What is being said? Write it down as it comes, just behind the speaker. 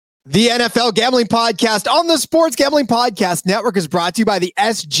The NFL Gambling Podcast on the Sports Gambling Podcast Network is brought to you by the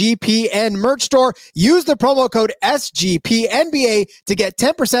SGPN merch store. Use the promo code SGPNBA to get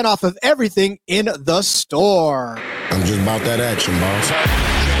 10% off of everything in the store. I'm just about that action, boss.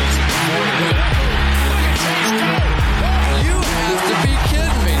 You have to be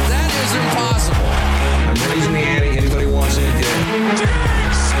kidding me. That is impossible. I'm raising the ante. Anybody wants it, get it.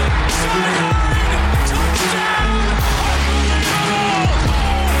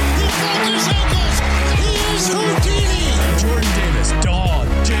 Jordan Davis, dog.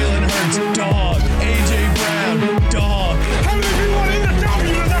 Jalen Hurts, dog. AJ Brown, dog. How many people want in the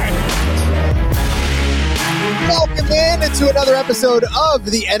W tonight? Welcome into another episode of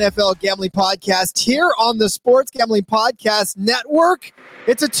the NFL Gambling Podcast here on the Sports Gambling Podcast Network.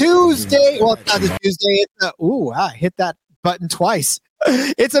 It's a Tuesday. Well, it's not a Tuesday. I hit that button twice.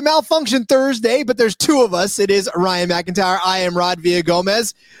 It's a malfunction Thursday, but there's two of us. It is Ryan McIntyre. I am Rod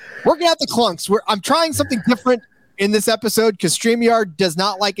Villagomez. Working out the clunks. I'm trying something different in this episode because StreamYard does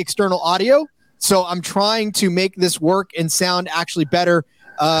not like external audio. So I'm trying to make this work and sound actually better,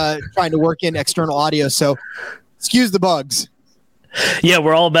 trying to work in external audio. So excuse the bugs. Yeah,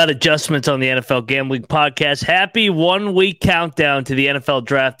 we're all about adjustments on the NFL Gambling Podcast. Happy 1 week countdown to the NFL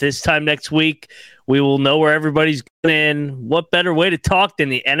Draft. This time next week, we will know where everybody's going in. What better way to talk than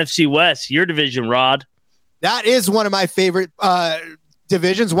the NFC West, your division, Rod? That is one of my favorite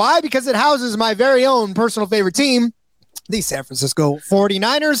divisions. Why? Because it houses my very own personal favorite team, the San Francisco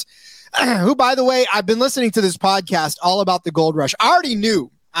 49ers, who, by the way, I've been listening to this podcast all about the Gold Rush. I already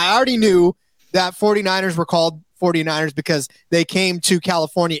knew that 49ers were called 49ers because they came to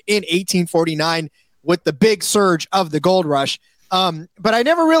California in 1849 with the big surge of the Gold Rush. But I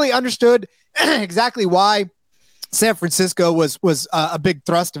never really understood exactly why San Francisco was a big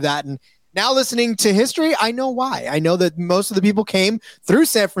thrust of that. And now listening to history, I know why. I know that most of the people came through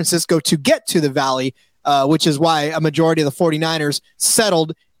San Francisco to get to the Valley, which is why a majority of the 49ers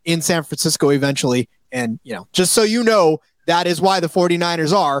settled in San Francisco eventually. And, just so you know, that is why the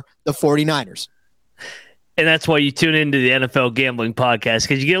 49ers are the 49ers. And that's why you tune into the NFL Gambling Podcast,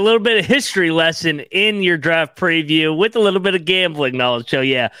 because you get a little bit of history lesson in your draft preview with a little bit of gambling knowledge. So,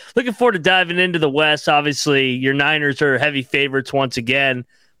 yeah, looking forward to diving into the West. Obviously, your Niners are heavy favorites once again,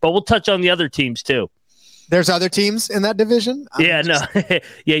 but we'll touch on the other teams too. There's other teams in that division? Yeah,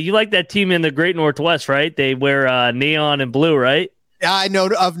 you like that team in the Great Northwest, right? They wear neon and blue, right? I know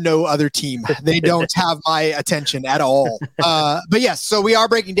of no other team. They don't have my attention at all. But yes, so we are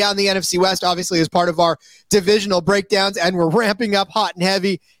breaking down the NFC West, obviously, as part of our divisional breakdowns, and we're ramping up hot and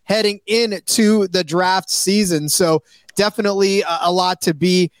heavy heading into the draft season. So definitely a lot to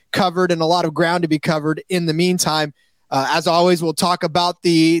be covered and a lot of ground to be covered in the meantime. As always, we'll talk about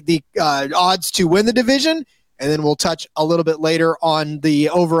the odds to win the division, and then we'll touch a little bit later on the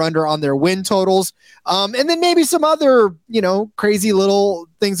over-under on their win totals. And then maybe some other, crazy little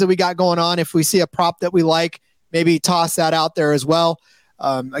things that we got going on. If we see a prop that we like, maybe toss that out there as well.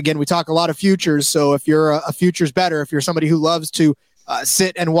 Again, we talk a lot of futures. So if you're a futures bettor, if you're somebody who loves to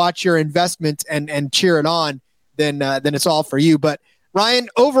sit and watch your investment and cheer it on, then it's all for you. But Ryan,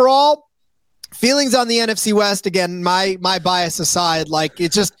 overall, feelings on the NFC West, again, my bias aside,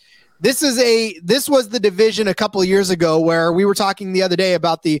 this was the division a couple of years ago where we were talking the other day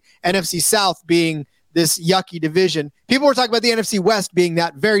about the NFC South being this yucky division. People were talking about the NFC West being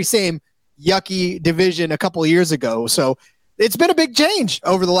that very same yucky division a couple of years ago. So it's been a big change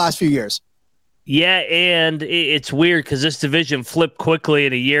over the last few years. Yeah, and it's weird because this division flipped quickly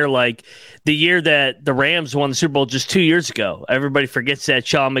in a year like the year that the Rams won the Super Bowl just 2 years ago. Everybody forgets that,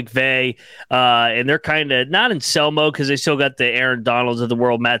 Sean McVay, and they're kind of not in sell mode because they still got the Aaron Donalds of the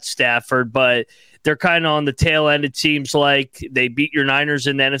world, Matt Stafford, but they're kind of on the tail end, it seems like. They beat your Niners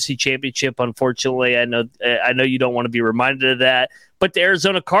in the NFC Championship, unfortunately. I know you don't want to be reminded of that, but the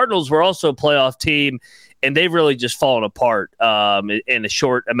Arizona Cardinals were also a playoff team, and they've really just fallen apart in a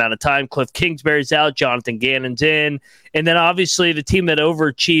short amount of time. Cliff Kingsbury's out, Jonathan Gannon's in, and then obviously the team that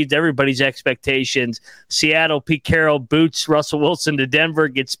overachieved everybody's expectations, Seattle, Pete Carroll boots Russell Wilson to Denver,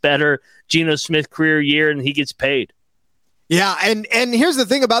 gets better, Geno Smith career year, and he gets paid. Yeah, and here's the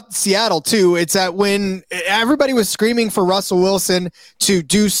thing about Seattle, too. It's that when everybody was screaming for Russell Wilson to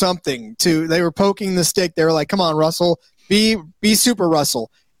do something, they were poking the stick. They were like, come on, Russell, be super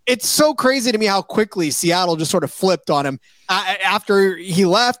Russell. It's so crazy to me how quickly Seattle just sort of flipped on him after he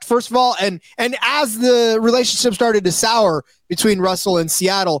left, first of all. And as the relationship started to sour between Russell and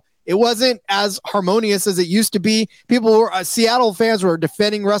Seattle, it wasn't as harmonious as it used to be. Seattle fans were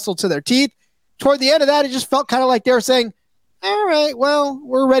defending Russell to their teeth. Toward the end of that, it just felt kind of like they were saying, all right, well,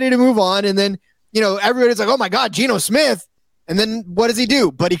 we're ready to move on. And then, everybody's like, oh my God, Geno Smith. And then what does he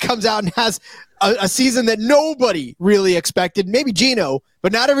do? But he comes out and has a season that nobody really expected. Maybe Geno,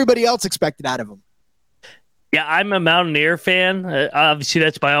 but not everybody else expected out of him. Yeah, I'm a Mountaineer fan. Obviously,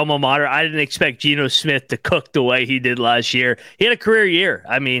 that's my alma mater. I didn't expect Geno Smith to cook the way he did last year. He had a career year.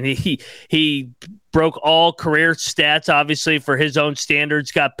 I mean, he broke all career stats, obviously, for his own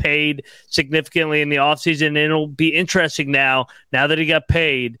standards, got paid significantly in the offseason. And it'll be interesting now that he got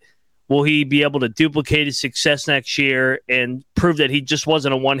paid, will he be able to duplicate his success next year and prove that he just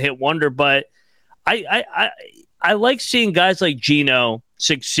wasn't a one-hit wonder? But I like seeing guys like Geno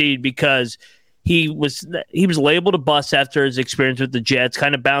succeed because he was labeled a bust after his experience with the Jets,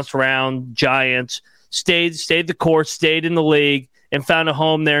 kind of bounced around Giants, stayed the course, stayed in the league, and found a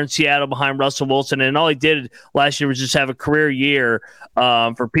home there in Seattle behind Russell Wilson. And all he did last year was just have a career year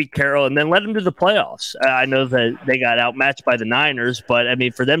for Pete Carroll and then led him to the playoffs. I know that they got outmatched by the Niners, but, I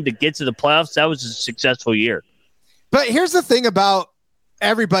mean, for them to get to the playoffs, that was a successful year. But here's the thing about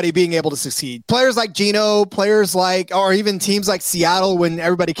everybody being able to succeed. Players like Geno, or even teams like Seattle when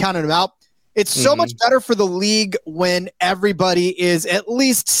everybody counted them out, it's so much better for the league when everybody is at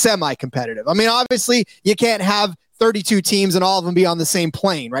least semi-competitive. I mean, obviously, you can't have 32 teams and all of them be on the same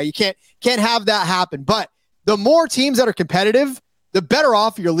plane, right? You can't have that happen. But the more teams that are competitive, the better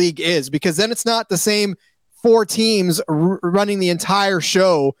off your league is, because then it's not the same 4 teams running the entire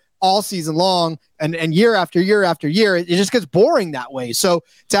show all season long and year after year after year. It just gets boring that way. So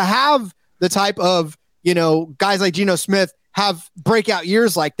to have the type of, guys like Geno Smith have breakout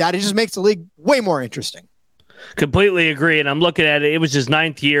years like that, it just makes the league way more interesting. Completely agree. And I'm looking at it. It was his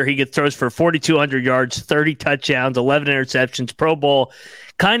 9th year. He throws for 4,200 yards, 30 touchdowns, 11 interceptions, Pro Bowl.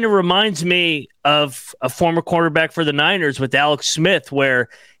 Kind of reminds me of a former quarterback for the Niners with Alex Smith, where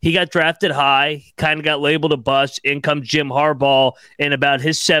he got drafted high, kind of got labeled a bust. In comes Jim Harbaugh in about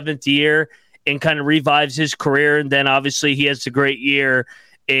his 7th year and kind of revives his career. And then obviously he has a great year.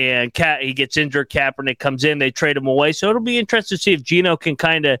 And he gets injured. Kaepernick comes in. They trade him away. So it'll be interesting to see if Geno can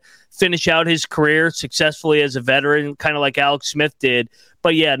kind of finish out his career successfully as a veteran, kind of like Alex Smith did.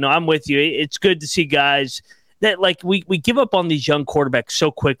 But, yeah, no, I'm with you. It's good to see guys that, like, we give up on these young quarterbacks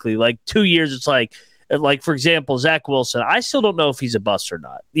so quickly. Like, 2 years, it's like, for example, Zach Wilson. I still don't know if he's a bust or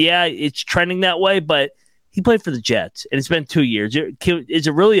not. Yeah, it's trending that way, but he played for the Jets, and it's been 2 years. Is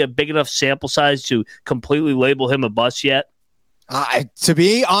it really a big enough sample size to completely label him a bust yet? To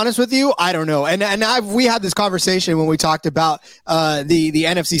be honest with you, I don't know. And we had this conversation when we talked about the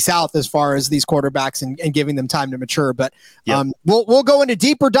NFC South as far as these quarterbacks and giving them time to mature. But we'll go into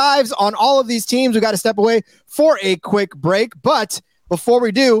deeper dives on all of these teams. We got to step away for a quick break. But before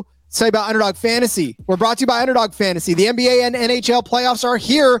we do, let's tell you about Underdog Fantasy. We're brought to you by Underdog Fantasy. The NBA and NHL playoffs are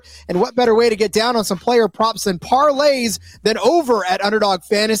here, and what better way to get down on some player props and parlays than over at Underdog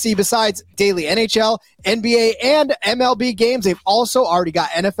Fantasy? Besides daily NHL, NBA, and MLB games, they've also already got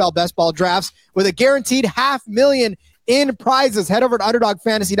NFL best ball drafts with a guaranteed $500,000 in prizes. Head over to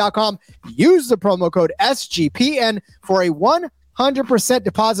UnderdogFantasy.com. Use the promo code SGPN for a 100%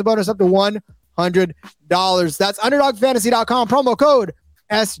 deposit bonus up to $100. That's UnderdogFantasy.com, promo code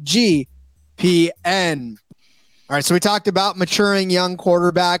SGPN. All right, so we talked about maturing young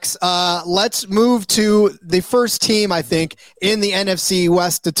quarterbacks. Let's move to the first team, I think, in the NFC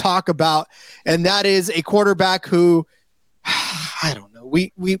West to talk about, and that is a quarterback who, I don't know,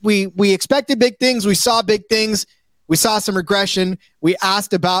 we expected big things. We saw big things. We saw some regression. We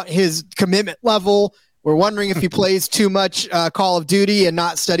asked about his commitment level. We're wondering if he plays too much Call of Duty and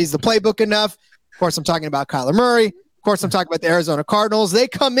not studies the playbook enough. Of course, I'm talking about Kyler Murray. Of course, I'm talking about the Arizona Cardinals. They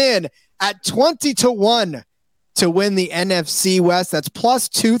come in at 20-1 to win the NFC West. That's plus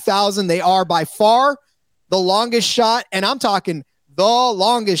 2,000. They are by far the longest shot, and I'm talking the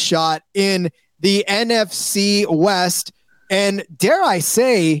longest shot in the NFC West. And dare I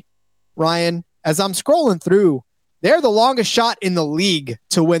say, Ryan, as I'm scrolling through, they're the longest shot in the league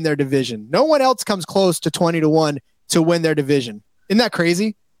to win their division. No one else comes close to 20-1 to win their division. Isn't that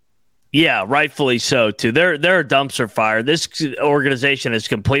crazy? Yeah, rightfully so, too. They're a dumpster fire. This organization has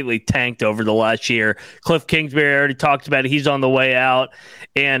completely tanked over the last year. Cliff Kingsbury already talked about it. He's on the way out.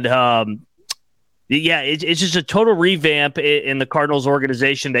 And, it's just a total revamp in the Cardinals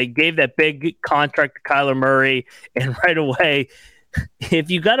organization. They gave that big contract to Kyler Murray, and right away,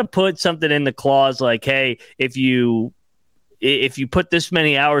 if you got to put something in the clause like, hey, if you put this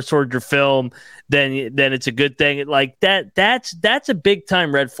many hours toward your film, then it's a good thing. Like that's a big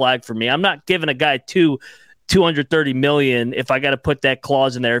time red flag for me. I'm not giving a guy $230 million if I got to put that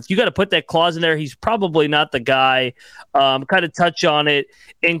clause in there. If you got to put that clause in there, he's probably not the guy. Kind of touch on it.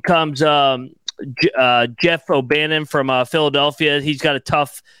 In comes Jeff O'Bannon from Philadelphia. He's got a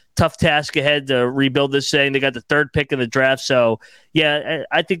tough tough task ahead to rebuild this thing. They got the 3rd pick in the draft. So, yeah,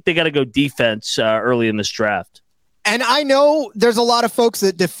 I think they got to go defense early in this draft. And I know there's a lot of folks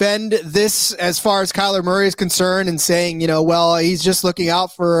that defend this as far as Kyler Murray is concerned and saying, well, he's just looking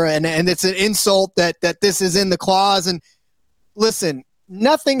out for, and it's an insult that this is in the clause. And listen,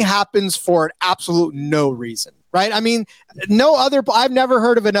 nothing happens for an absolute no reason, right? I mean, I've never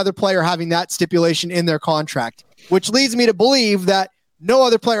heard of another player having that stipulation in their contract, which leads me to believe that no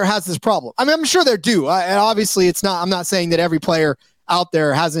other player has this problem. I mean, I'm sure they do. And obviously I'm not saying that every player out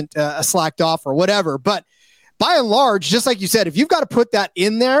there hasn't slacked off or whatever, but by and large, just like you said, if you've got to put that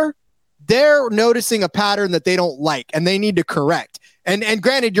in there, they're noticing a pattern that they don't like and they need to correct. And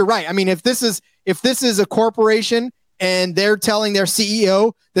granted, you're right. I mean, if this is a corporation and they're telling their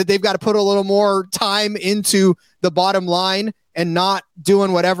CEO that they've got to put a little more time into the bottom line and not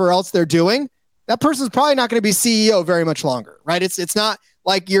doing whatever else they're doing, that person's probably not going to be CEO very much longer, right? It's not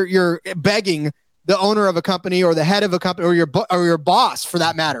like you're begging the owner of a company or the head of a company or your boss, for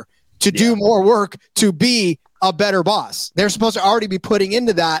that matter, to do more work to be a better boss. They're supposed to already be putting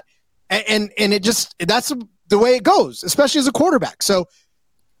into that. And it just, that's the way it goes, especially as a quarterback. So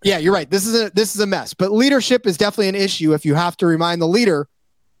yeah, you're right. This is a mess, but leadership is definitely an issue if you have to remind the leader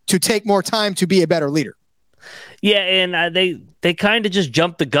to take more time to be a better leader. Yeah, and they kind of just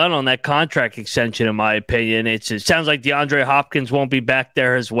jumped the gun on that contract extension, in my opinion. It sounds like DeAndre Hopkins won't be back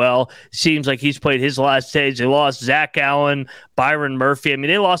there as well. Seems like he's played his last stage. They lost Zach Allen, Byron Murphy. I mean,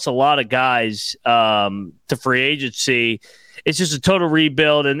 they lost a lot of guys to free agency. It's just a total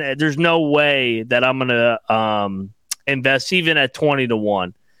rebuild, and there's no way that I'm going to invest even at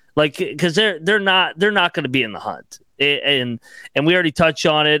 20-1, like, because they're not going to be in the hunt. And we already touched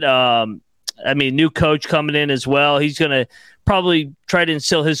on it. I mean, new coach coming in as well. He's going to probably try to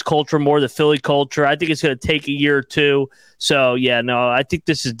instill his culture more, the Philly culture. I think it's going to take a year or two. So, yeah, no, I think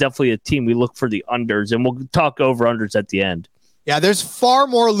this is definitely a team we look for the unders, and we'll talk over-unders at the end. Yeah, there's far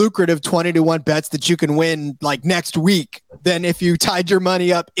more lucrative 20-1 bets that you can win like next week than if you tied your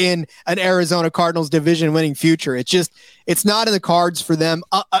money up in an Arizona Cardinals division winning future. It's not in the cards for them.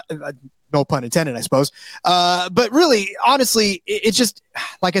 No pun intended, I suppose. But really, honestly, it's just,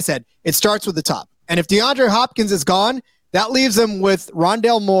 like I said, it starts with the top. And if DeAndre Hopkins is gone, that leaves them with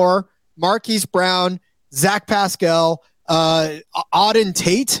Rondale Moore, Marquise Brown, Zach Pascal, Auden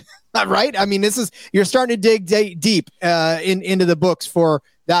Tate, right? I mean, you're starting to dig deep into the books for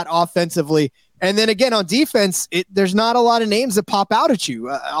that offensively. And then again, on defense, there's not a lot of names that pop out at you.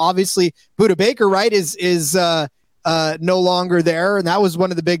 Obviously, Budda Baker, right, is no longer there, and that was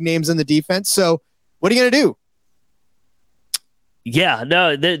one of the big names in the defense. So what are you going to do? Yeah,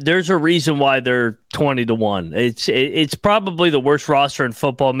 no, there's a reason why they're 20-1. It's probably the worst roster in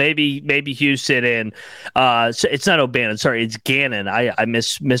football. Maybe Houston, and so it's not O'Bannon. Sorry, it's Gannon. I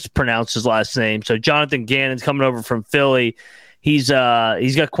mispronounced his last name. So Jonathan Gannon's coming over from Philly. He's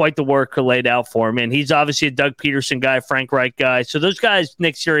got quite the work laid out for him, and he's obviously a Doug Peterson guy, Frank Reich guy. So those guys,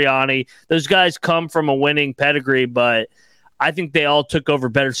 Nick Sirianni, those guys come from a winning pedigree, but I think they all took over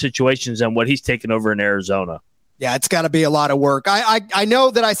better situations than what he's taken over in Arizona. Yeah, it's got to be a lot of work. I know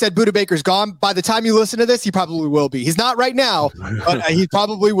that I said Budda Baker's gone. By the time you listen to this, he probably will be. He's not right now, but he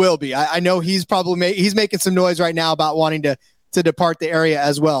probably will be. I know he's probably he's making some noise right now about wanting to depart the area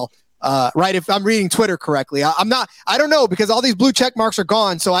as well. Right, if I'm reading Twitter correctly. I don't know, because all these blue check marks are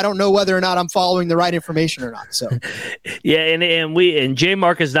gone, so I don't know whether or not I'm following the right information or not. So yeah, and J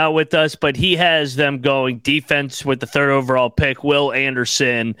Mark is not with us, but he has them going defense with the 3rd overall pick, Will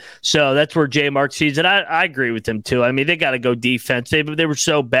Anderson. So that's where J Mark sees it. I agree with him too. I mean, they got to go defense. They were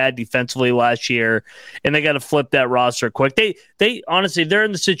so bad defensively last year, and they got to flip that roster quick. They honestly, they're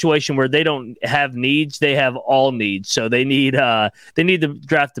in the situation where they don't have needs, they have all needs. So they need to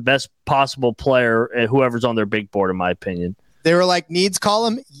draft the best possible player, whoever's on their big board, in my opinion. They were like, needs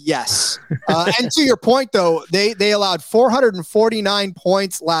column? Yes. And to your point, though, they allowed 449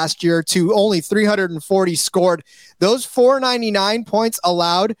 points last year to only 340 scored. Those 499 points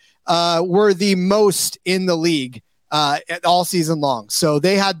allowed were the most in the league all season long. So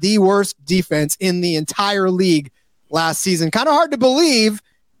they had the worst defense in the entire league last season. Kind of hard to believe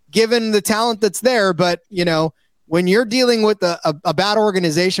given the talent that's there, but, you know, when you're dealing with a bad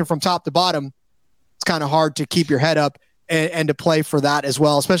organization from top to bottom, it's kind of hard to keep your head up and to play for that as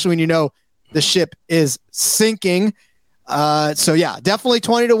well, especially when you know the ship is sinking. So, yeah, definitely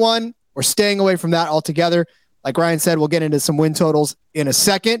 20-1. We're staying away from that altogether. Like Ryan said, we'll get into some win totals in a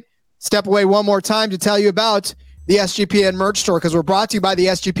second. Step away one more time to tell you about the SGPN merch store, because we're brought to you by the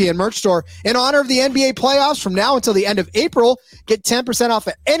SGPN merch store. In honor of the NBA playoffs from now until the end of April, get 10% off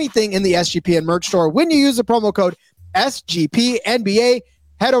of anything in the SGPN merch store when you use the promo code SGPNBA.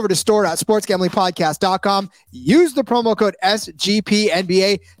 head over to store.sportsgamblingpodcast.com. Use the promo code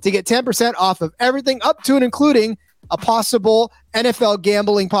SGPNBA to get 10% off of everything up to and including a possible NFL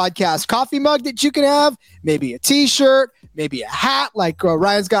gambling podcast coffee mug that you can have, maybe a t-shirt, maybe a hat like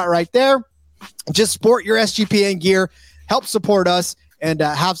Ryan's got right there. Just sport your SGPN gear, help support us, and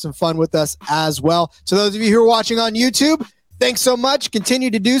have some fun with us as well. So those of you who are watching on YouTube, thanks so much. Continue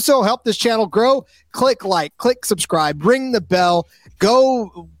to do so. Help this channel grow. Click like, click subscribe, ring the bell,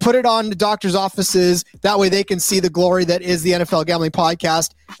 go put it on the doctor's offices. That way they can see the glory that is the NFL Gambling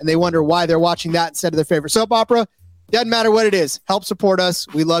Podcast, and they wonder why they're watching that instead of their favorite soap opera. Doesn't matter what it is. Help support us.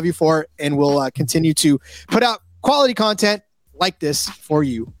 We love you for it, and we'll continue to put out quality content like this for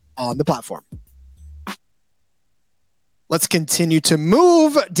you on the platform. Let's continue to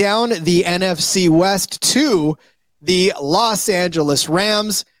move down the NFC West to the Los Angeles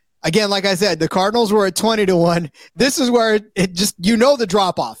Rams. Again, like I said, the Cardinals were at 20-1. This is where it just, the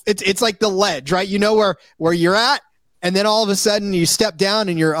drop off. It's like the ledge, right? You know where you're at, and then all of a sudden you step down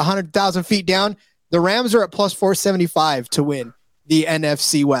and you're 100,000 feet down. The Rams are at plus 475 to win the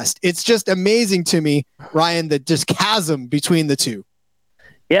NFC West. It's just amazing to me, Ryan, the just chasm between the two.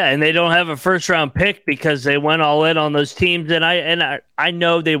 Yeah, and they don't have a first-round pick because they went all in on those teams. And I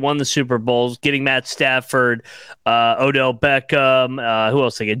know they won the Super Bowls, getting Matt Stafford, Odell Beckham, who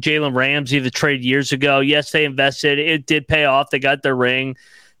else they get? Jalen Ramsey, the trade years ago. Yes, they invested. It did pay off. They got their ring.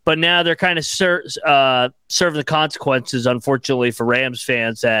 But now they're kind of serving the consequences, unfortunately, for Rams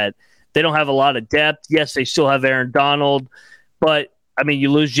fans that they don't have a lot of depth. Yes, they still have Aaron Donald. But, I mean,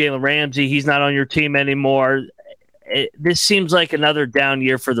 you lose Jalen Ramsey. He's not on your team anymore. This seems like another down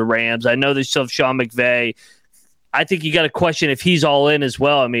year for the Rams. I know they still have Sean McVay. I think you got to question if he's all in as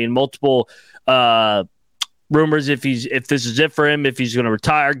well. I mean, multiple rumors if this is it for him, if he's going to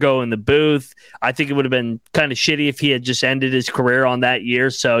retire, go in the booth. I think it would have been kind of shitty if he had just ended his career on that year.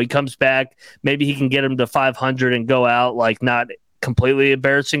 So he comes back. Maybe he can get him to 500 and go out like not completely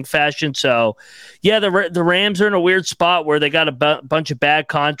embarrassing fashion. So, yeah, the Rams are in a weird spot where they got a bunch of bad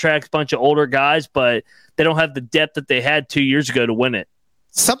contracts, bunch of older guys, but they don't have the depth that they had 2 years ago to win it.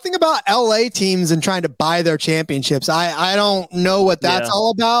 Something about LA teams and trying to buy their championships. I don't know what that's all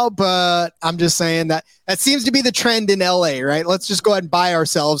about, but I'm just saying that seems to be the trend in LA, right? Let's just go ahead and buy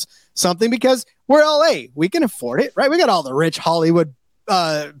ourselves something because we're LA. We can afford it, right? We got all the rich Hollywood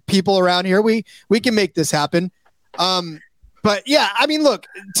people around here. We can make this happen. But yeah, I mean, look,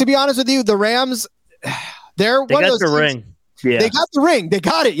 to be honest with you, the Rams, they got the ring. Yeah. They got the ring. They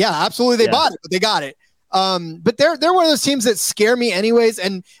got it. Yeah, absolutely. They bought it, but they got it. But they're one of those teams that scare me anyways.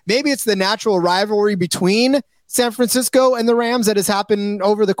 And maybe it's the natural rivalry between San Francisco and the Rams that has happened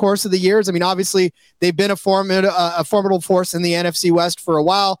over the course of the years. I mean, obviously they've been a formidable force in the NFC West for a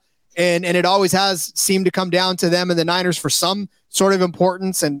while. And it always has seemed to come down to them and the Niners for some sort of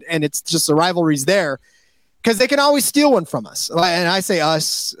importance. And it's just the rivalries there. Because they can always steal one from us. And I say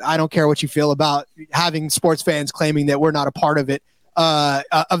us, I don't care what you feel about having sports fans claiming that we're not a part of it,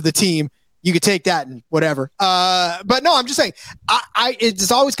 of the team. You could take that and whatever. But no, I'm just saying,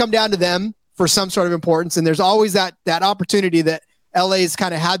 it's always come down to them for some sort of importance. And there's always that opportunity that LA's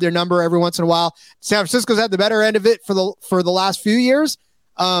kind of had their number every once in a while. San Francisco's had the better end of it for the last few years.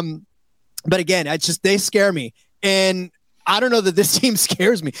 But again, they scare me. And I don't know that this team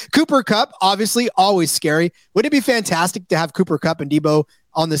scares me. Cooper Kupp, obviously, always scary. Would it be fantastic to have Cooper Kupp and Debo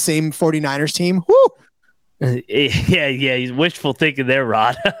on the same 49ers team? Woo! Yeah, he's wishful thinking there,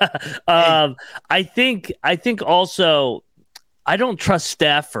 Rod. I think also I don't trust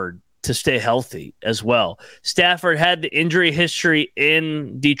Stafford to stay healthy as well. Stafford had the injury history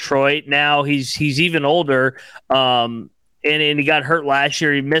in Detroit. Now he's even older. And he got hurt last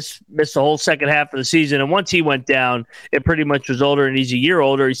year. He missed the whole second half of the season. And once he went down, it pretty much was older, and he's a year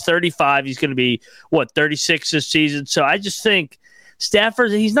older. He's 35. He's going to be, 36 this season. So I just think Stafford,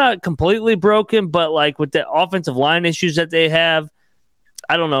 he's not completely broken, but like with the offensive line issues that they have,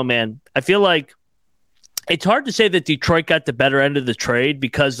 I don't know, man. I feel like it's hard to say that Detroit got the better end of the trade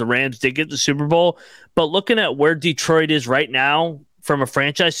because the Rams did get the Super Bowl. But looking at where Detroit is right now from a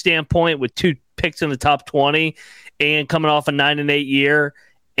franchise standpoint with 2 picks in the top 20 and coming off a 9-8 year,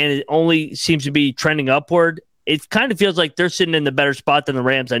 and it only seems to be trending upward, it kind of feels like they're sitting in the better spot than the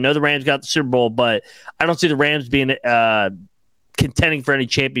Rams. I know the Rams got the Super Bowl, but I don't see the Rams being contending for any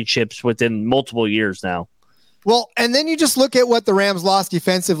championships within multiple years now. Well, and then you just look at what the Rams lost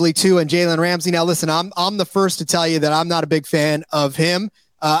defensively too, and Jalen Ramsey. Now, listen, I'm the first to tell you that I'm not a big fan of him.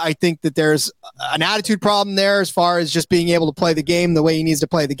 I think that there's an attitude problem there as far as just being able to play the game the way he needs to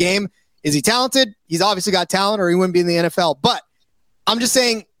play the game. Is he talented? He's obviously got talent, or he wouldn't be in the NFL. But I'm just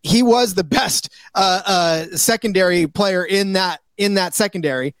saying he was the best secondary player in that in that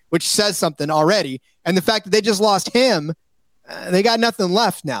secondary, which says something already. And the fact that they just lost him, they got nothing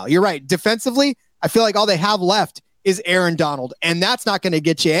left now. You're right. Defensively, I feel like all they have left is Aaron Donald, and that's not going to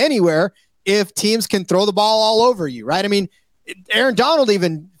get you anywhere if teams can throw the ball all over you, right? I mean, Aaron Donald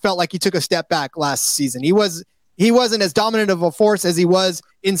even felt like he took a step back last season. He wasn't as dominant of a force as he was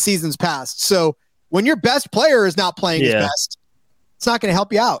in seasons past. So when your best player is not playing his best, it's not going to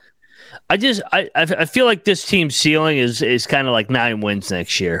help you out. I feel like this team's ceiling is kind of like 9 wins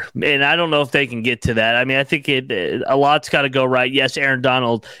next year, and I don't know if they can get to that. I mean, I think a lot's got to go right. Yes, Aaron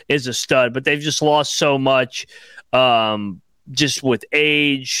Donald is a stud, but they've just lost so much, just with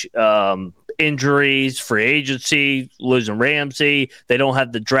age, injuries, free agency, losing Ramsey. They don't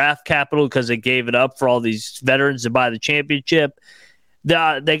have the draft capital because they gave it up for all these veterans to buy the championship.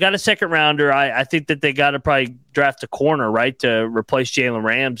 They got a second rounder. I think that they got to probably draft a corner, right, to replace Jalen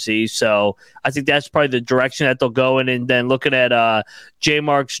Ramsey. So I think that's probably the direction that they'll go in. And then looking at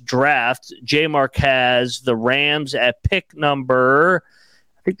J-Mark's draft, J-Mark has the Rams at pick number,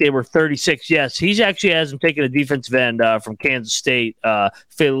 I think they were 36. Yes, he actually hasn't taken a defensive end from Kansas State,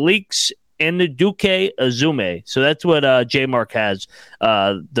 Felix Nduke Azume. So that's what J-Mark has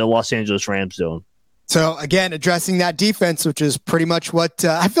the Los Angeles Rams doing. So again, addressing that defense, which is pretty much what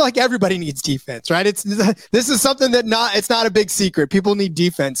I feel like everybody needs defense, right? This is something that it's not a big secret. People need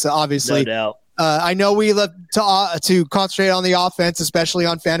defense, obviously. No doubt. I know we love to concentrate on the offense, especially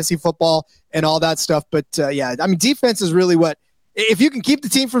on fantasy football and all that stuff. But yeah, I mean, defense is really what, if you can keep the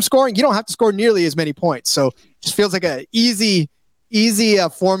team from scoring, you don't have to score nearly as many points. So it just feels like a easy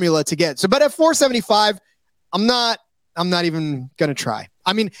formula to get. So, but at 475, I'm not even going to try.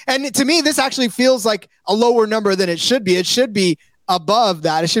 I mean, and to me, this actually feels like a lower number than it should be. It should be above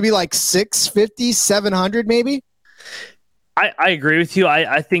that. It should be like 650, 700 maybe. I agree with you.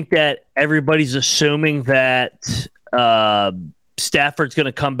 I think that everybody's assuming that Stafford's going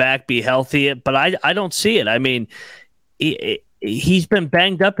to come back, be healthy, but I don't see it. I mean, he's been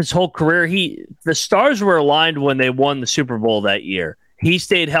banged up his whole career. The stars were aligned when they won the Super Bowl that year. He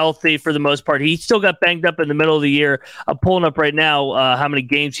stayed healthy for the most part. He still got banged up in the middle of the year. I'm pulling up right now how many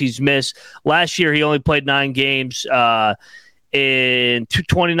games he's missed. Last year, he only played 9 games. In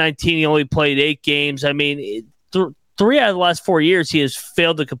 2019, he only played 8 games. I mean, 3 out of the last 4 years, he has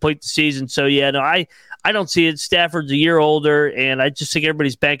failed to complete the season. So, yeah, no, I don't see it. Stafford's a year older, and I just think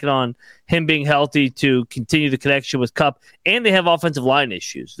everybody's banking on him being healthy to continue the connection with Kupp. And they have offensive line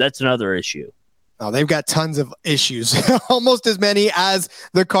issues. That's another issue. Oh, they've got tons of issues, almost as many as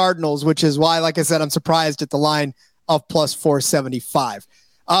the Cardinals, which is why, like I said, I'm surprised at the line of plus 475.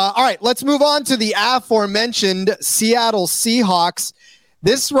 All right, let's move on to the aforementioned Seattle Seahawks.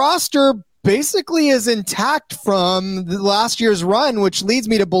 This roster basically is intact from the last year's run, which leads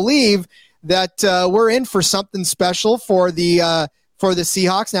me to believe that we're in for something special for the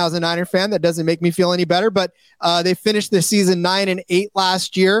Seahawks. Now, as a Niner fan, that doesn't make me feel any better, but they finished the season 9-8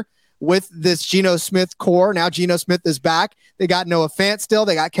 last year with this Geno Smith core. Now Geno Smith is back. They got Noah Fant still.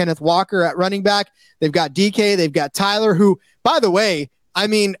 They got Kenneth Walker at running back. They've got DK. They've got Tyler, who, by the way, I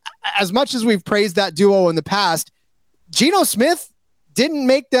mean, as much as we've praised that duo in the past, Geno Smith didn't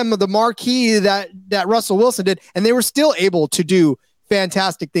make them the marquee that Russell Wilson did, and they were still able to do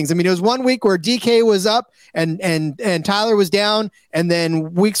fantastic things. I mean, it was one week where DK was up and Tyler was down, and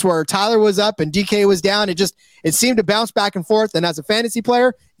then weeks where Tyler was up and DK was down. It seemed to bounce back and forth. And as a fantasy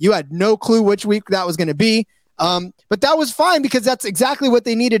player, you had no clue which week that was going to be. But that was fine because that's exactly what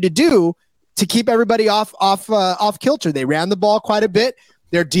they needed to do to keep everybody off kilter. They ran the ball quite a bit.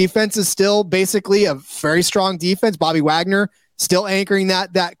 Their defense is still basically a very strong defense. Bobby Wagner still anchoring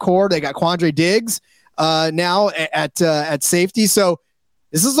that core. They got Quandre Diggs now at safety. So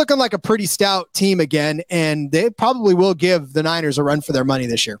this is looking like a pretty stout team again, and they probably will give the Niners a run for their money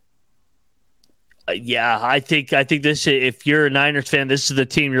this year. Yeah, I think this, if you're a Niners fan, this is the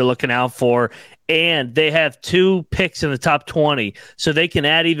team you're looking out for. And they have 2 picks in the top 20, so they can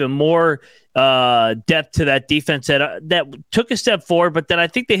add even more depth to that defense that took a step forward. But then I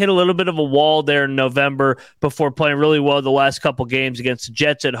think they hit a little bit of a wall there in November before playing really well the last couple games against the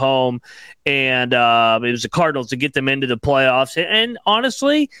Jets at home, and it was the Cardinals to get them into the playoffs. And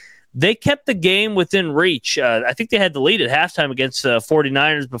honestly, they kept the game within reach. I think they had the lead at halftime against the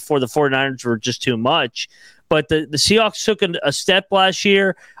 49ers before the 49ers were just too much. But the Seahawks took a step last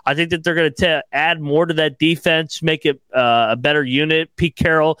year. I think that they're going to add more to that defense, make it a better unit. Pete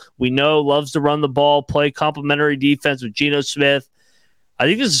Carroll, we know, loves to run the ball, play complementary defense with Geno Smith. I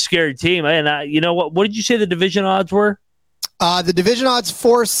think this is a scary team. And you know what? What did you say the division odds were? The division odds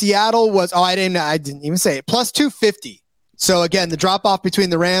for Seattle was I didn't even say it, plus 250. So again, the drop off between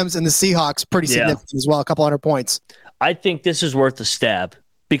the Rams and the Seahawks pretty significant as well, a couple hundred points. I think this is worth a stab.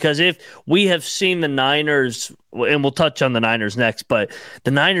 Because if we have seen the Niners, and we'll touch on the Niners next, but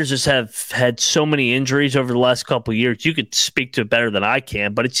the Niners just have had so many injuries over the last couple of years. You could speak to it better than I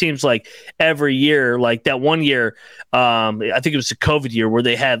can, but it seems like every year, like that one year, I think it was the COVID year where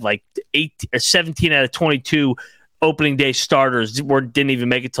they had like 17 out of 22 opening day starters didn't even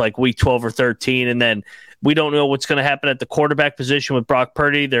make it to like week 12 or 13. And then we don't know what's going to happen at the quarterback position with Brock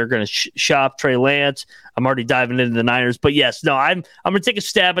Purdy. They're going to shop Trey Lance. I'm already diving into the Niners. But yes, no, I'm going to take a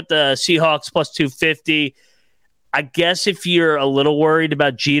stab at the Seahawks plus 250. I guess if you're a little worried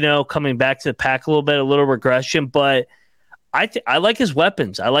about Geno coming back to the pack a little bit, a little regression, but I like his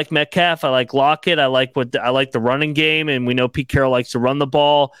weapons. I like Metcalf. I like Lockett. I like the running game, and we know Pete Carroll likes to run the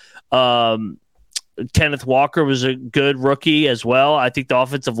ball. Kenneth Walker was a good rookie as well. I think the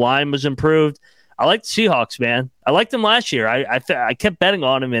offensive line was improved. I like the Seahawks, man. I liked them last year. I kept betting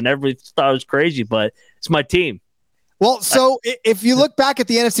on them, and everybody thought it was crazy, but it's my team. Well, so if you look back at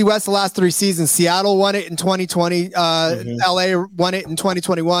the NFC West the last 3 seasons, Seattle won it in 2020, LA won it in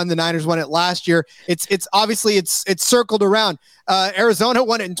 2021, the Niners won it last year. It's obviously it's circled around. Arizona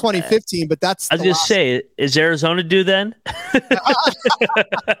won it in 2015, but that's I was just say, is Arizona due then?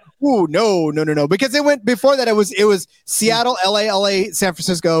 Ooh, no. Because it went before that. It was Seattle, LA, San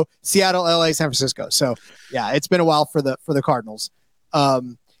Francisco, Seattle, LA, San Francisco. So yeah, it's been a while for the Cardinals.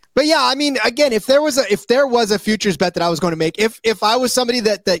 But yeah, I mean, again, if there was a futures bet that I was going to make, if I was somebody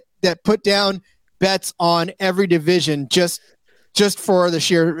that put down bets on every division just for the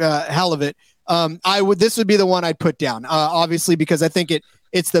sheer hell of it, this would be the one I'd put down. Obviously, because I think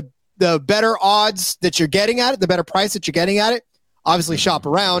it's the better odds that you're getting at it, the better price that you're getting at it. Obviously, shop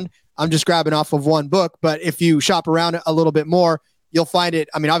around. I'm just grabbing off of one book, but if you shop around a little bit more, you'll find it.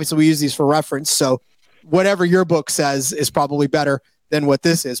 I mean, obviously, we use these for reference, so whatever your book says is probably better than what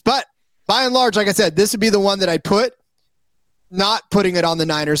this is. But by and large, like I said, this would be the one that I'd put, not putting it on the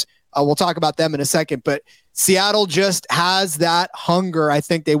Niners. We'll talk about them in a second, but Seattle just has that hunger. I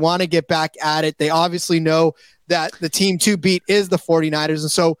think they want to get back at it. They obviously know that the team to beat is the 49ers.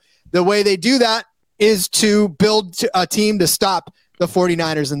 And so the way they do that is to build a team to stop the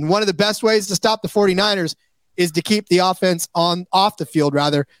 49ers. And one of the best ways to stop the 49ers is to keep the offense off the field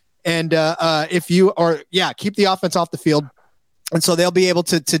rather. And keep the offense off the field. And so they'll be able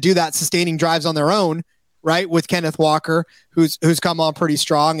to do that, sustaining drives on their own, right, with Kenneth Walker, who's come on pretty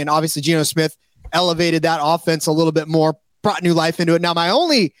strong. And obviously Geno Smith elevated that offense a little bit more, brought new life into it. Now, my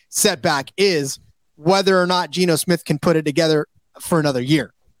only setback is whether or not Geno Smith can put it together for another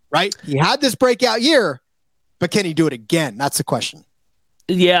year, right? He had this breakout year, but can he do it again? That's the question.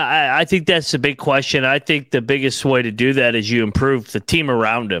 Yeah, I think that's the big question. I think the biggest way to do that is you improve the team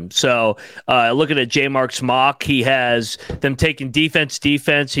around him. So looking at J-Mark's mock, he has them taking defense. He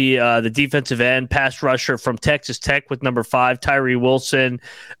the defensive end, pass rusher from Texas Tech with number 5, Tyree Wilson.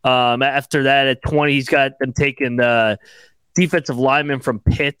 After that, at 20, he's got them taking the defensive lineman from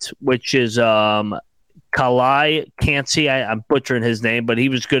Pitt, which is Kalai Cansey. I'm butchering his name, but he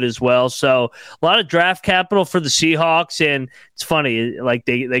was good as well. So a lot of draft capital for the Seahawks, and it's funny, like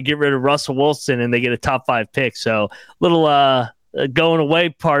they get rid of Russell Wilson and they get a top 5 pick. So little going away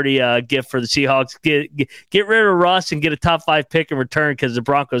party gift for the Seahawks. Get rid of Russ and get a top 5 pick in return because the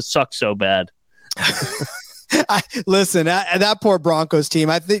Broncos suck so bad. Listen, that poor Broncos team.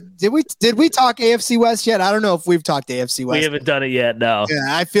 I think did we talk AFC West yet? I don't know if we've talked AFC West. We haven't done it yet. No. Yeah,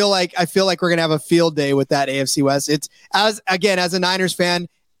 I feel like we're gonna have a field day with that AFC West. It's as a Niners fan,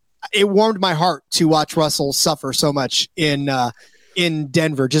 it warmed my heart to watch Russell suffer so much in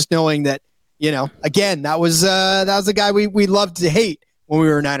Denver. Just knowing that, again, that was a guy we loved to hate when we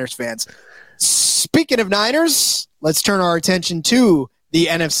were Niners fans. Speaking of Niners, let's turn our attention to the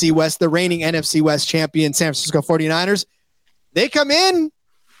NFC West, the reigning NFC West champion, San Francisco 49ers. They come in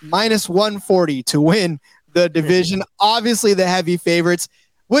minus 140 to win the division. Obviously, the heavy favorites,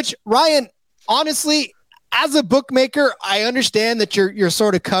 which, Ryan, honestly, as a bookmaker, I understand that you're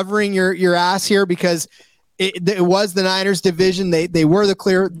sort of covering your ass here because it was the Niners division. They were the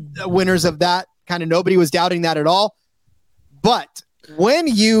clear winners of that. Kind of nobody was doubting that at all. But when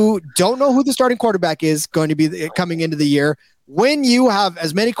you don't know who the starting quarterback is going to be coming into the year, when you have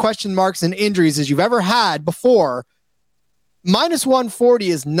as many question marks and injuries as you've ever had before, minus 140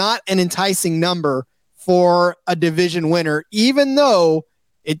 is not an enticing number for a division winner, even though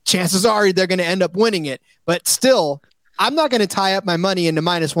chances are they're going to end up winning it. But still, I'm not going to tie up my money into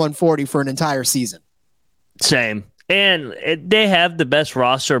minus 140 for an entire season. Same. And they have the best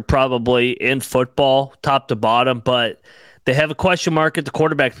roster probably in football, top to bottom, but They have a question mark at the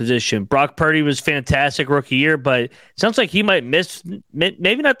quarterback position. Brock Purdy was fantastic rookie year, but it sounds like he might miss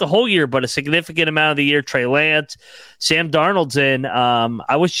maybe not the whole year, but a significant amount of the year. Trey Lance, Sam Darnold's in.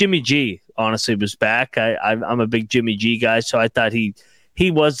 I wish Jimmy G honestly was back. I'm a big Jimmy G guy, so I thought he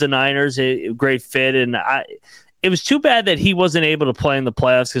was the Niners, a great fit, and it was too bad that he wasn't able to play in the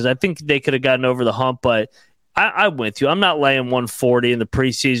playoffs because I think they could have gotten over the hump, but I'm with you. I'm not laying 140 in the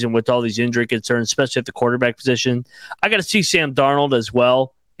preseason with all these injury concerns, especially at the quarterback position. I got to see Sam Darnold as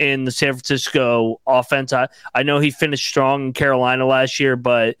well in the San Francisco offense. I know he finished strong in Carolina last year,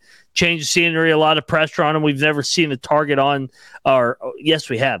 but change of scenery, a lot of pressure on him. We've never seen the target on, or yes,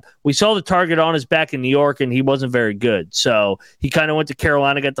 we have. We saw the target on his back in New York, and he wasn't very good. So he kind of went to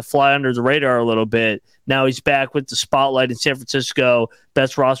Carolina, got to fly under the radar a little bit. Now he's back with the spotlight in San Francisco,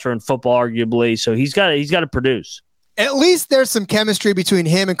 best roster in football, arguably. So he's got to produce. At least there's some chemistry between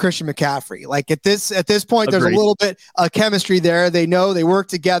him and Christian McCaffrey. Like at this point, Agreed. There's a little bit of chemistry there. They know they work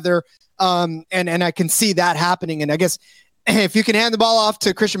together, and I can see that happening. And I guess if you can hand the ball off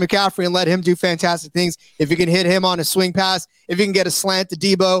to Christian McCaffrey and let him do fantastic things, if you can hit him on a swing pass, if you can get a slant to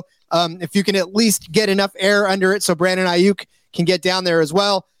Debo, if you can at least get enough air under it so Brandon Ayuk can get down there as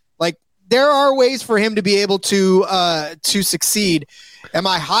well, like there are ways for him to be able to succeed. Am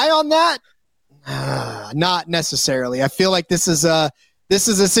I high on that? Not necessarily. I feel like this is a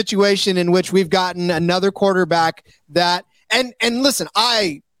situation in which we've gotten another quarterback that, and listen,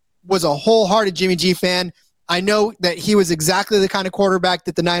 I was a wholehearted Jimmy G fan. I know that he was exactly the kind of quarterback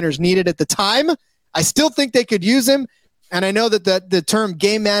that the Niners needed at the time. I still think they could use him. And I know that the term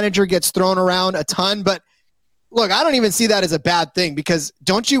game manager gets thrown around a ton, but look, I don't even see that as a bad thing because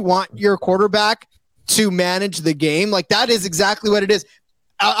don't you want your quarterback to manage the game? Like that is exactly what it is.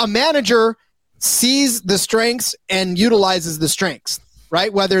 A manager sees the strengths and utilizes the strengths,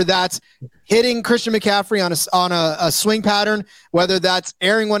 right? Whether that's hitting Christian McCaffrey on a swing pattern, whether that's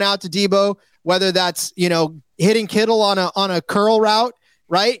airing one out to Debo, whether that's, hitting Kittle on a curl route,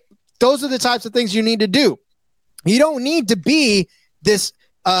 right? Those are the types of things you need to do. You don't need to be this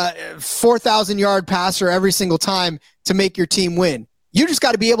 4,000-yard passer every single time to make your team win. You just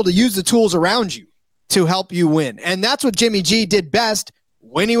got to be able to use the tools around you to help you win. And that's what Jimmy G did best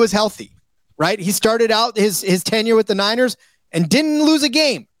when he was healthy, right? He started out his tenure with the Niners and didn't lose a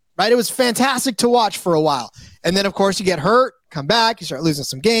game, right? It was fantastic to watch for a while. And then, of course, you get hurt, come back, you start losing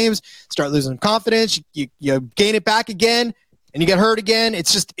some games, start losing some confidence, you gain it back again, and you get hurt again.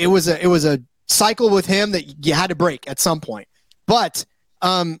 It's just it was a cycle with him that you had to break at some point. But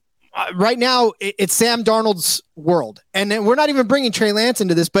right now, it's Sam Darnold's world. And then we're not even bringing Trey Lance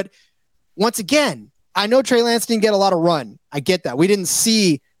into this, but once again, I know Trey Lance didn't get a lot of run. I get that. We didn't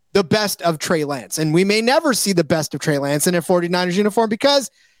see the best of Trey Lance, and we may never see the best of Trey Lance in a 49ers uniform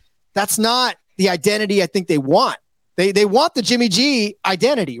because that's not the identity I think they want. They want the Jimmy G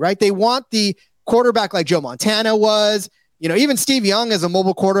identity, right? They want the quarterback like Joe Montana was. Even Steve Young as a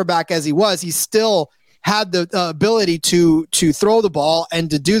mobile quarterback as he was, he still had the ability to throw the ball and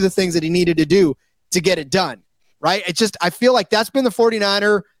to do the things that he needed to do to get it done, right? I feel like that's been the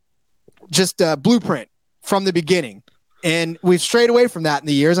 49er blueprint from the beginning. And we've strayed away from that in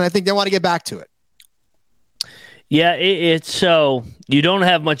the years, and I think they want to get back to it. Yeah, it's so you don't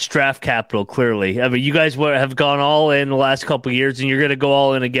have much draft capital, clearly. I mean, you guys have gone all in the last couple of years, and you're going to go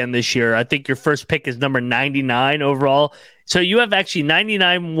all in again this year. I think your first pick is number 99 overall. So you have actually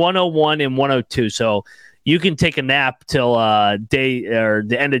 99, 101, and 102. So you can take a nap till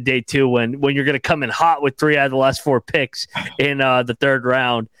the end of day 2 when you're going to come in hot with 3 out of the last 4 picks in the third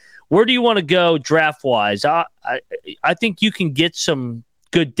round. Where do you want to go draft-wise? I think you can get some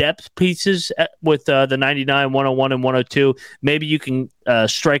good depth pieces with the 99, 101, and 102. Maybe you can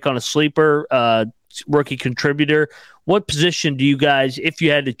strike on a sleeper rookie contributor. What position do you guys, if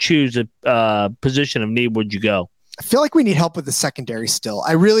you had to choose a position of need, would you go? I feel like we need help with the secondary still.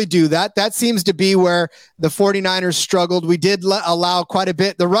 I really do. That seems to be where the 49ers struggled. We did allow quite a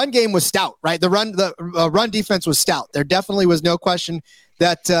bit. The run game was stout, right? The run defense was stout. There definitely was no question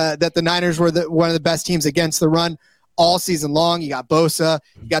that the Niners were one of the best teams against the run all season long. You got Bosa,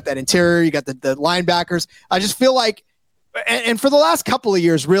 you got that interior, you got the linebackers. I just feel like, and for the last couple of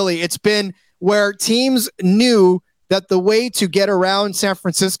years, really, it's been where teams knew that the way to get around San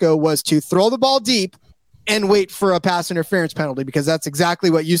Francisco was to throw the ball deep and wait for a pass interference penalty, because that's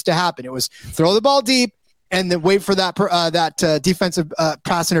exactly what used to happen. It was throw the ball deep and then wait for that defensive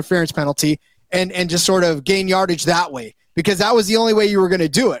pass interference penalty and just sort of gain yardage that way, because that was the only way you were going to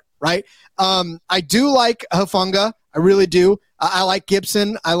do it, right? I do like Hufanga. I really do. I like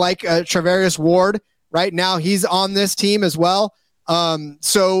Gibson. I like Travarius Ward. Right now, he's on this team as well.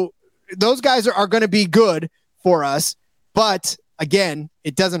 So those guys are going to be good for us. But again,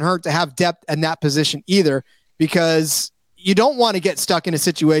 it doesn't hurt to have depth in that position either, because you don't want to get stuck in a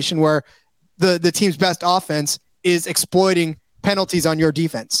situation where the team's best offense is exploiting penalties on your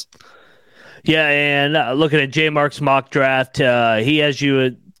defense. Yeah, and looking at J Mark's mock draft, he has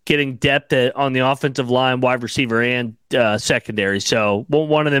you getting depth on the offensive line, wide receiver, and secondary. So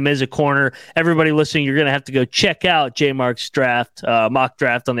one of them is a corner. Everybody listening, you're going to have to go check out J Mark's draft, mock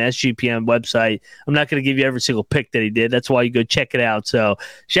draft on the SGPN website. I'm not going to give you every single pick that he did. That's why you go check it out. So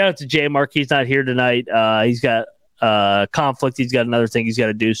shout out to J Mark. He's not here tonight. He's got conflict. He's got another thing he's got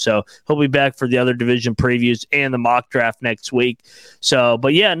to do. So he'll be back for the other division previews and the mock draft next week. So,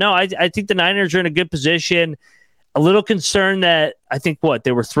 but yeah, no, I think the Niners are in a good position. A little concerned that I think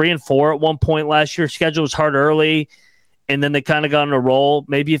they were 3-4 at one point last year. Schedule was hard early, and then they kind of got on a roll.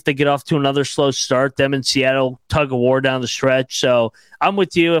 Maybe if they get off to another slow start, them in Seattle tug of war down the stretch. So I'm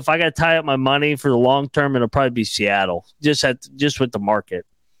with you. If I got to tie up my money for the long term, it'll probably be Seattle. Just with the market.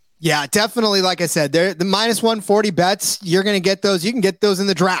 Yeah, definitely. Like I said, the minus 140 bets, you're going to get those. You can get those in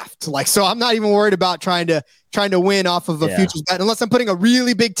the draft. So I'm not even worried about trying to win off of a futures bet, unless I'm putting a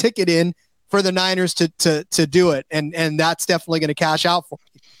really big ticket in for the Niners to do it. And that's definitely going to cash out for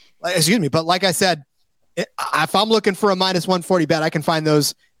me. Excuse me. But like I said, if I'm looking for a minus 140 bet, I can find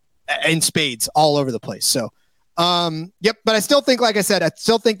those in spades all over the place. So, yep. But I still think, like I said,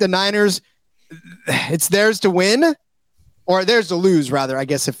 the Niners, it's theirs to win, or theirs to lose, rather, I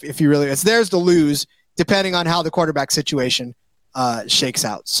guess, if you really, it's theirs to lose, depending on how the quarterback situation shakes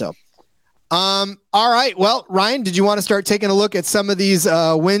out. So, all right. Well, Ryan, did you want to start taking a look at some of these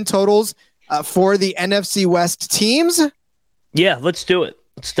win totals for the NFC West teams? Yeah, let's do it.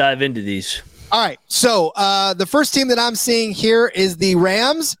 Let's dive into these. All right. So the first team that I'm seeing here is the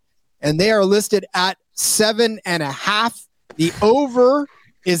Rams, and they are listed at 7.5. The over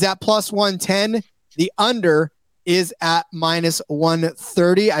is at plus 110. The under is at minus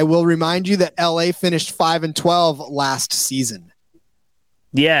 130. I will remind you that LA finished 5-12 last season.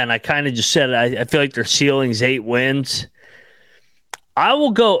 Yeah, and I kind of just said I feel like their ceiling is 8 wins. I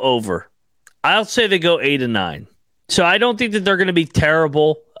will go over. I'll say they go 8-9. So I don't think that they're going to be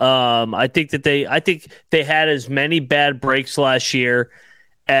terrible. I think they had as many bad breaks last year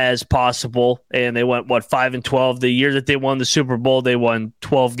as possible, and they went 5-12. The year that they won the Super Bowl, they won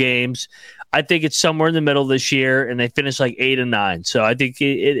 12 games. I think it's somewhere in the middle this year, and they finished like 8-9. So I think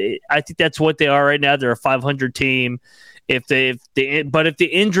I think that's what they are right now. They're a 500 team. But if the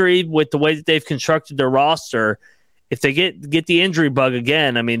injury, with the way that they've constructed their roster, if they get the injury bug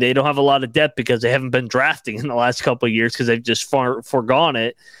again, I mean, they don't have a lot of depth because they haven't been drafting in the last couple of years because they've just forgone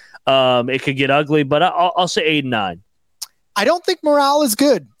it. It could get ugly, but I'll say 8-9. I don't think morale is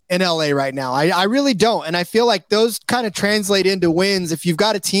good in LA right now. I really don't. And I feel like those kind of translate into wins. If you've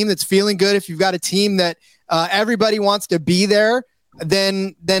got a team that's feeling good, if you've got a team that everybody wants to be there,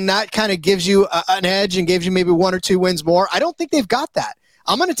 then that kind of gives you an edge and gives you maybe 1 or 2 wins more. I don't think they've got that.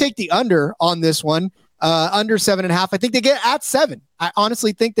 I'm going to take the under on this one. Under 7.5. I think they get at 7. I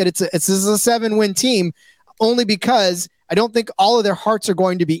honestly think that this is a 7-win team, only because I don't think all of their hearts are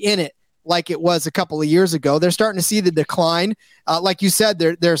going to be in it like it was a couple of years ago. They're starting to see the decline. Like you said,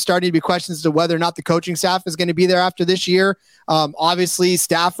 there starting to be questions as to whether or not the coaching staff is going to be there after this year. Obviously,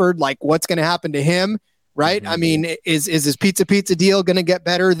 Stafford, like, what's going to happen to him, right? Mm-hmm. I mean, is his pizza deal going to get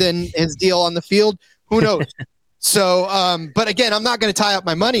better than his deal on the field? Who knows? So, but again, I'm not going to tie up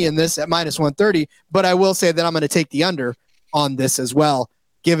my money in this at minus 130, but I will say that I'm going to take the under on this as well,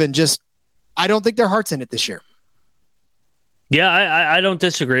 given I don't think their heart's in it this year. Yeah, I don't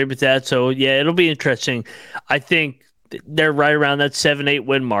disagree with that. So, yeah, it'll be interesting. I think they're right around that 7-8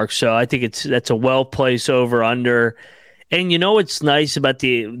 win mark. So I think that's a well-placed over-under. And you know what's nice about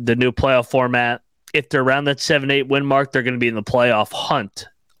the new playoff format? If they're around that 7-8 win mark, they're going to be in the playoff hunt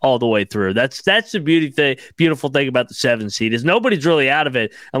all the way through. That's the beautiful thing about the 7 seed is nobody's really out of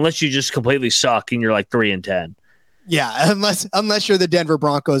it unless you just completely suck and you're like 3-10. Yeah, unless you're the Denver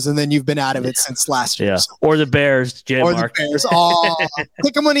Broncos and then you've been out of it since last year. Yeah. So. Or the Bears, J-Mark. The Bears. Oh,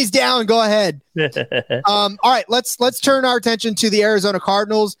 pick him when he's down. Go ahead. All right, let's turn our attention to the Arizona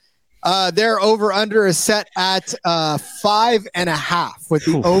Cardinals. Their over-under is set at 5.5, with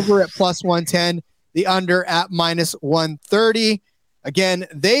the over at plus 110, the under at minus 130. Again,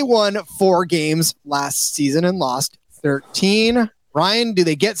 they won 4 games last season and lost 13. Ryan, do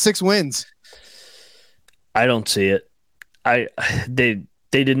they get 6 wins? I don't see it. They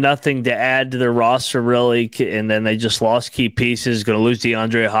did nothing to add to their roster, really, and then they just lost key pieces. Going to lose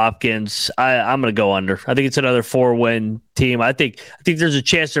DeAndre Hopkins. I'm going to go under. I think it's another 4-win team. I think there's a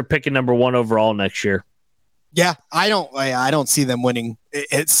chance they're picking number 1 overall next year. Yeah, I don't see them winning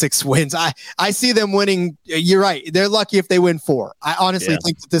at 6 wins. I see them winning. You're right. They're lucky if they win 4. I honestly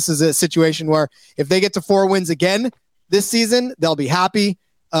think that this is a situation where if they get to 4 wins again this season, they'll be happy.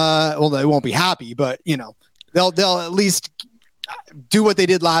 Well, they won't be happy, but they'll at least do what they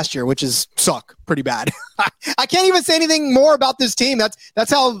did last year, which is suck pretty bad. I can't even say anything more about this team.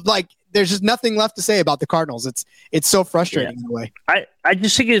 That's how, like, there's just nothing left to say about the Cardinals. It's so frustrating in a way. I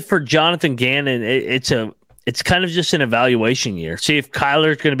just think it for Jonathan Gannon, it's kind of just an evaluation year. See if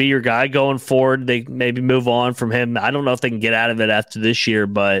Kyler's going to be your guy going forward. They maybe move on from him. I don't know if they can get out of it after this year,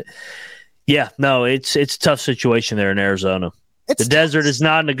 but it's a tough situation there in Arizona. The desert is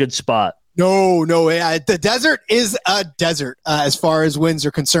not in a good spot. No. The desert is a desert as far as wins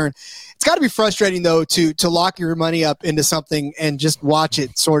are concerned. It's got to be frustrating, though, to lock your money up into something and just watch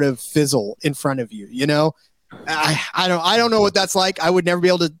it sort of fizzle in front of you. I don't know what that's like. I would never be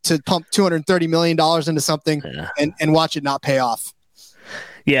able to pump $230 million into something and watch it not pay off.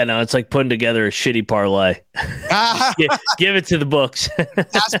 Yeah, no, it's like putting together a shitty parlay. Give it to the books.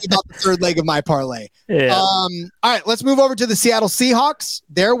 Ask me about the third leg of my parlay. Yeah. All right, let's move over to the Seattle Seahawks.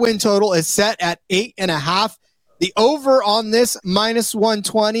 Their win total is set at 8.5. The over on this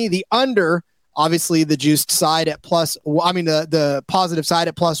 -120. The under, obviously, the juiced side at the positive side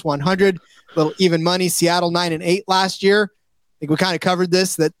at +100. Little even money. Seattle 9-8 last year. I think we kind of covered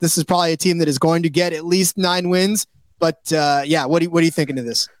this. That this is probably a team that is going to get at least 9 wins. But what are you thinking of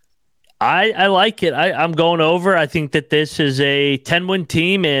this? I like it. I'm going over. I think that this is a 10-win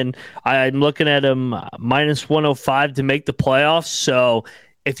team, and I'm looking at them -105 to make the playoffs. So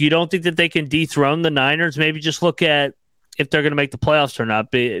if you don't think that they can dethrone the Niners, maybe just look at if they're going to make the playoffs or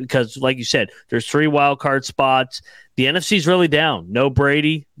not. Because, like you said, there's 3 wild card spots. The NFC is really down. No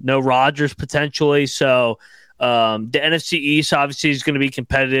Brady, no Rodgers potentially. So the NFC East obviously is going to be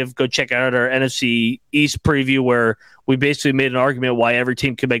competitive. Go check out our NFC East preview where we basically made an argument why every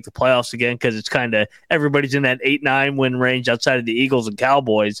team can make the playoffs again because it's kind of everybody's in that 8-9 win range outside of the Eagles and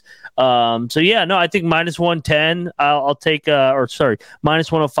Cowboys. I think -110 I'll take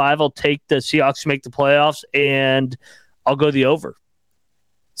 -105 I'll take the Seahawks to make the playoffs, and I'll go the over.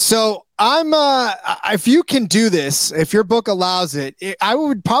 So I'm if you can do this, if your book allows it, I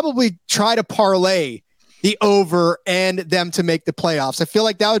would probably try to parlay the over and them to make the playoffs. I feel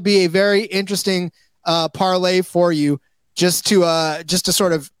like that would be a very interesting parlay for you, just to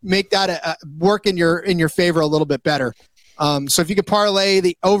sort of make that work in your favor a little bit better. So if you could parlay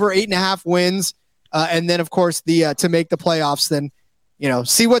the over 8.5 wins, and then of course the to make the playoffs, then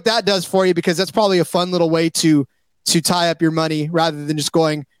see what that does for you, because that's probably a fun little way to tie up your money rather than just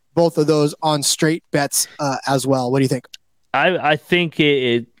going both of those on straight bets as well. What do you think? I think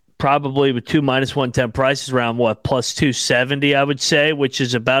it probably with 2 -110 prices around +270, I would say, which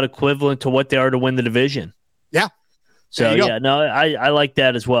is about equivalent to what they are to win the division. Yeah. So I like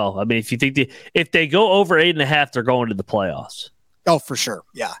that as well. I mean, if you think if they go over 8.5, they're going to the playoffs. Oh, for sure.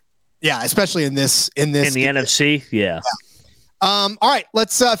 Yeah. Especially in the NFC. Yeah. All right,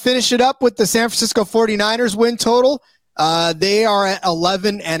 let's finish it up with the San Francisco 49ers win total. They are at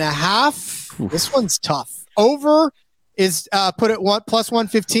 11.5. Oof. This one's tough. Over is put at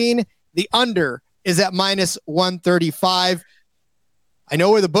 +115. The under is at -135. I know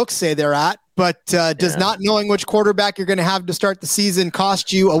where the books say they're at, but does not knowing which quarterback you're going to have to start the season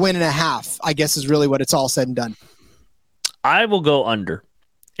cost you a 1.5, I guess, is really what it's all said and done. I will go under.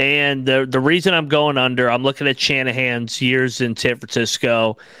 And the reason I'm going under, I'm looking at Shanahan's years in San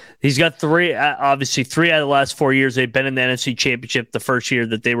Francisco. He's got 3 out of the last 4 years. They've been in the NFC Championship the first year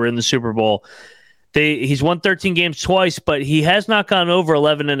that they were in the Super Bowl. He's won 13 games twice, but he has not gone over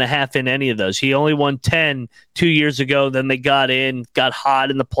 11.5 in any of those. He only won 10 2 years ago. Then they got hot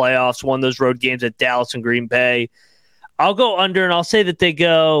in the playoffs, won those road games at Dallas and Green Bay. I'll go under, and I'll say that they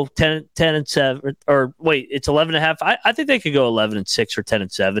go 10-7, or wait, it's 11.5. I think they could go 11-6 or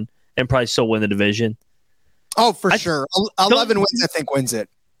 10-7 and probably still win the division. Oh, for sure. 11 wins, I think, wins it.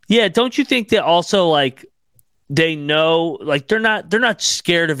 Yeah, don't you think that also, like, they know, like, they're not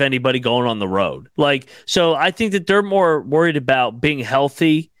scared of anybody going on the road. Like, so I think that they're more worried about being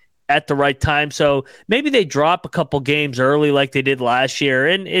healthy at the right time. So maybe they drop a couple games early like they did last year,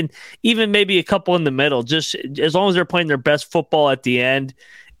 and even maybe a couple in the middle, just as long as they're playing their best football at the end,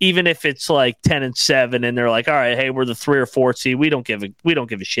 even if it's like 10-7 and they're like, all right, hey, we're the 3 or 4 seed. We don't give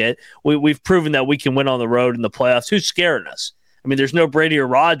a shit. We've proven that we can win on the road in the playoffs. Who's scaring us? I mean, there's no Brady or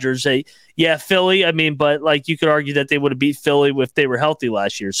Rodgers. Philly. I mean, but like you could argue that they would have beat Philly if they were healthy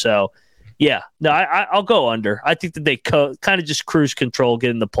last year. So, yeah, no, I'll go under. I think that they kind of just cruise control, get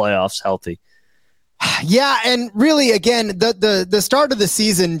in the playoffs healthy. Yeah, and really, again, the start of the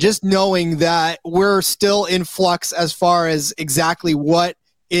season, just knowing that we're still in flux as far as exactly what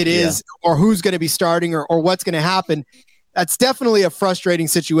it is or who's going to be starting or what's going to happen, that's definitely a frustrating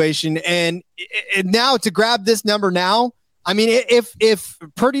situation. And now to grab this number now, I mean, if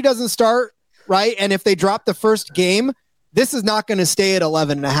Purdy doesn't start, right, and if they drop the first game, this is not going to stay at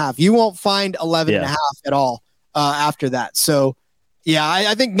 11.5. You won't find 11.5 at all after that. So, yeah,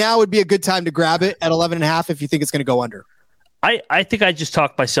 I think now would be a good time to grab it at 11.5 if you think it's going to go under. I think I just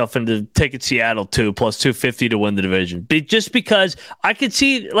talked myself into taking Seattle too, plus 250 to win the division. Just because I could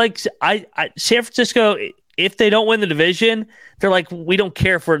see, like, San Francisco, if they don't win the division, they're like, we don't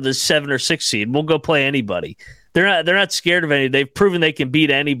care for the 7 or 6 seed. We'll go play anybody. They're not scared of any. They've proven they can beat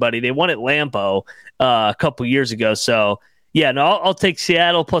anybody. They won at Lambeau a couple years ago. So, yeah, no, I'll take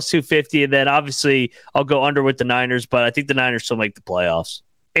Seattle plus 250, and then obviously I'll go under with the Niners, but I think the Niners still make the playoffs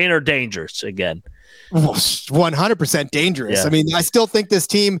and are dangerous again. 100% dangerous. Yeah. I mean, I still think this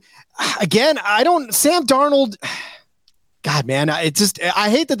team, again, Sam Darnold, God, man, I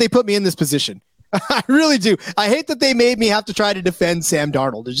hate that they put me in this position. I really do. I hate that they made me have to try to defend Sam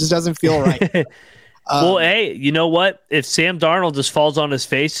Darnold. It just doesn't feel right. Well, hey, you know what? If Sam Darnold just falls on his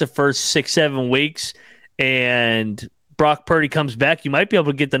face the first 6-7 weeks and Brock Purdy comes back, you might be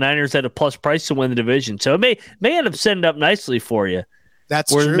able to get the Niners at a plus price to win the division. So it may end up setting up nicely for you.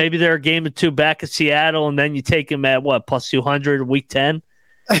 That's true. Maybe they're a game or two back at Seattle, and then you take them at plus 200 week 10.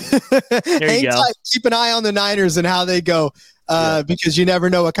 There you go. Keep an eye on the Niners and how they go, because you never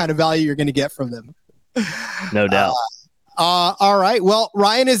know what kind of value you're going to get from them. No doubt. All right. Well,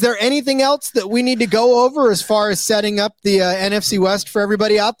 Ryan, is there anything else that we need to go over as far as setting up the NFC West for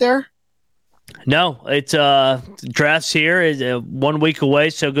everybody out there? No, it's drafts here is 1 week away,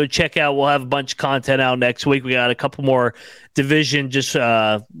 so go check out. We'll have a bunch of content out next week. We got a couple more division just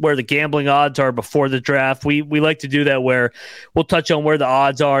where the gambling odds are before the draft. We like to do that where we'll touch on where the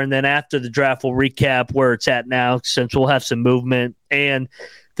odds are, and then after the draft we'll recap where it's at now, since we'll have some movement, and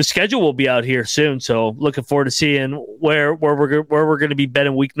the schedule will be out here soon. So looking forward to seeing where we're going to be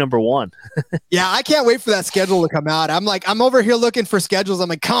betting week number 1. Yeah, I can't wait for that schedule to come out. I'm over here looking for schedules. I'm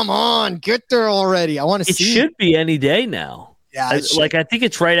like, come on, get there already. I want to see. It should be any day now. Yeah, I think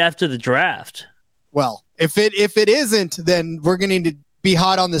it's right after the draft. Well, if it isn't, then we're going to need to be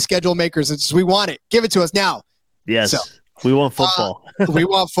hot on the schedule makers. We want it. Give it to us now. Yes, so, we want football. We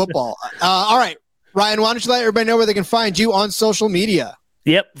want football. All right, Ryan, why don't you let everybody know where they can find you on social media?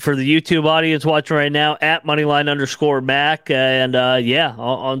 Yep, for the YouTube audience watching right now, at Moneyline_Mac. And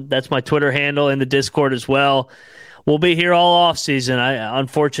that's my Twitter handle and the Discord as well. We'll be here all off season.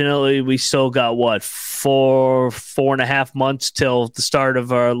 Unfortunately, we still got 4.5 months till the start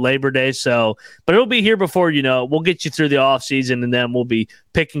of our Labor Day. But it'll be here before you know it. We'll get you through the off season, and then we'll be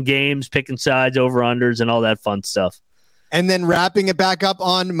picking games, picking sides, over-unders, and all that fun stuff. And then wrapping it back up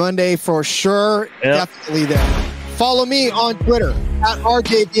on Monday for sure. Yep. Definitely there. Follow me on Twitter at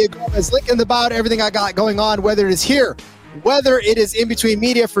RJ Villagomez. Link in the bio to everything I got going on, whether it is here, whether it is in between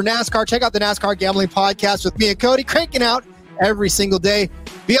media for NASCAR. Check out the NASCAR Gambling Podcast with me and Cody, cranking out every single day.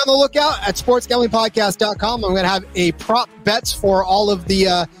 Be on the lookout at sportsgamblingpodcast.com. I'm going to have a prop bets for all of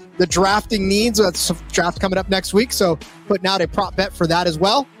the drafting needs. That's draft coming up next week, so putting out a prop bet for that as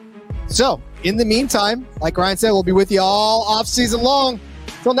well. So in the meantime, like Ryan said, we'll be with you all off season long.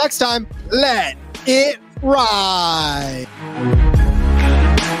 Till next time, let it ride.